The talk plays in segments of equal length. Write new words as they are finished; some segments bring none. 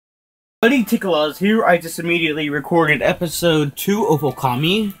Buddy Tickle's here. I just immediately recorded episode 2 of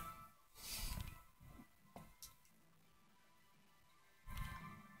Okami.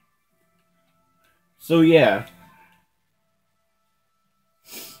 So yeah.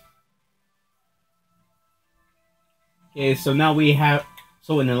 Okay, so now we have...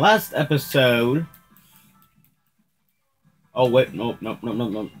 So in the last episode... Oh wait, nope.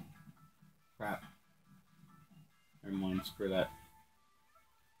 Crap. Never mind, screw that.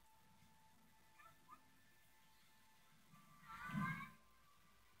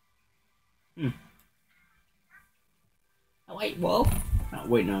 Oh wait, wolf? Oh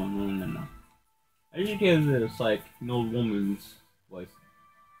wait, no. I usually give this, like, an old woman's voice.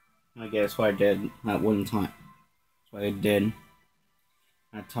 I guess what I did at one time. That's what I did.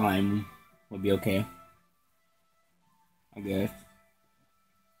 At time would be okay. I guess.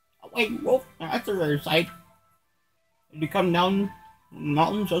 Oh wait, wolf, that's the other side. Did you come down the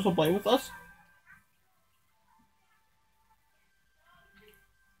mountains just to play with us?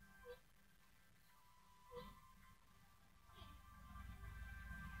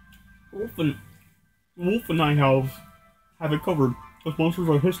 Wolf and I have it covered. Those monsters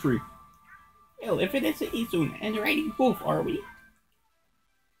are history. Well, if it isn't Izun and the riding wolf, are we?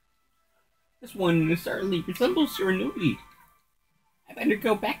 This one certainly resembles your newbie. I better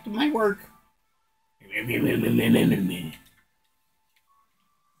go back to my work.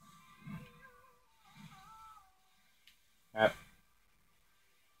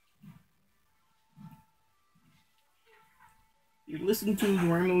 You listen to the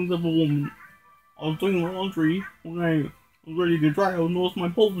ramblings of a woman. I was doing laundry when I was ready to dry. I noticed my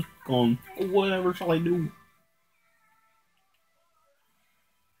pole was gone. Whatever shall I do?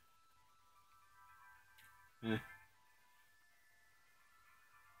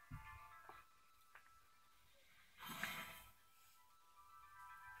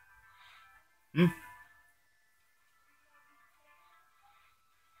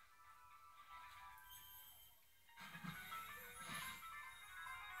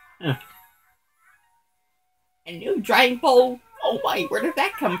 A new drying pole? Oh my, where did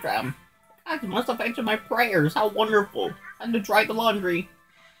that come from? God must have answered my prayers. How wonderful. Time to dry the laundry.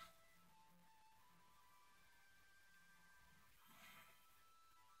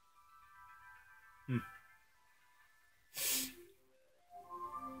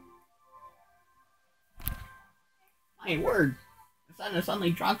 My word. The sun has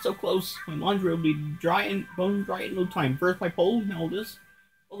suddenly dropped so close. My laundry will be bone dry in no time. First my pole, now this.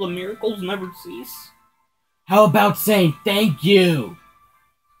 Will the miracles never cease? How about saying thank you?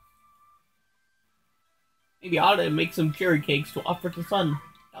 Maybe I ought to make some cherry cakes to offer to the sun.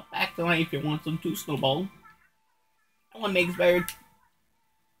 Come back tonight if you want some too, Snowball. No one makes better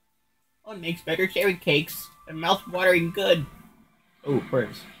cherry cakes. They're mouth-watering good. Oh,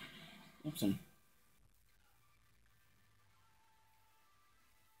 prayers. Oopsin.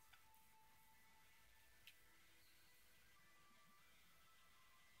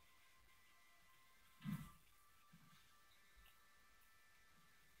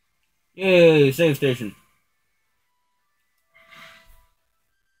 Yay, save station.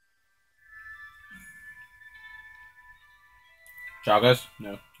 Chagas?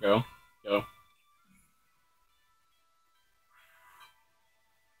 No. Go.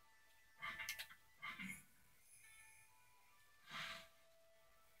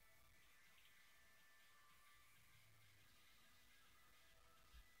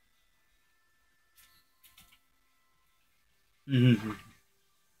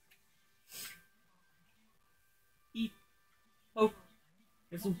 Eat. Oh,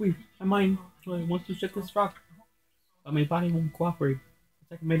 this is weird. My mind wants to check this rock, but my body won't cooperate.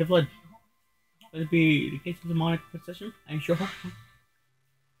 It's like made of lead. Would it be the case of demonic possession? I sure hope so.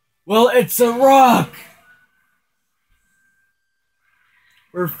 Well, it's a rock!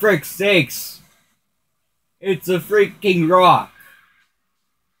 For frick's sakes! It's a freaking rock!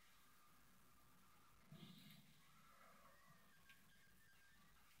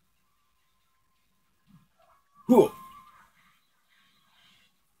 Cool.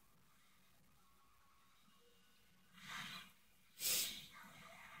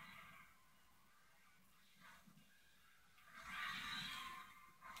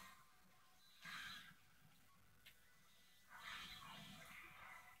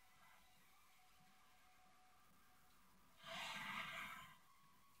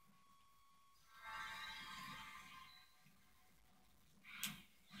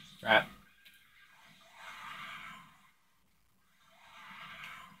 Trap.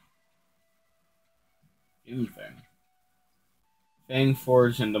 Fang. Fang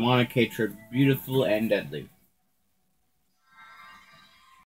forged and demonic hatred, beautiful and deadly.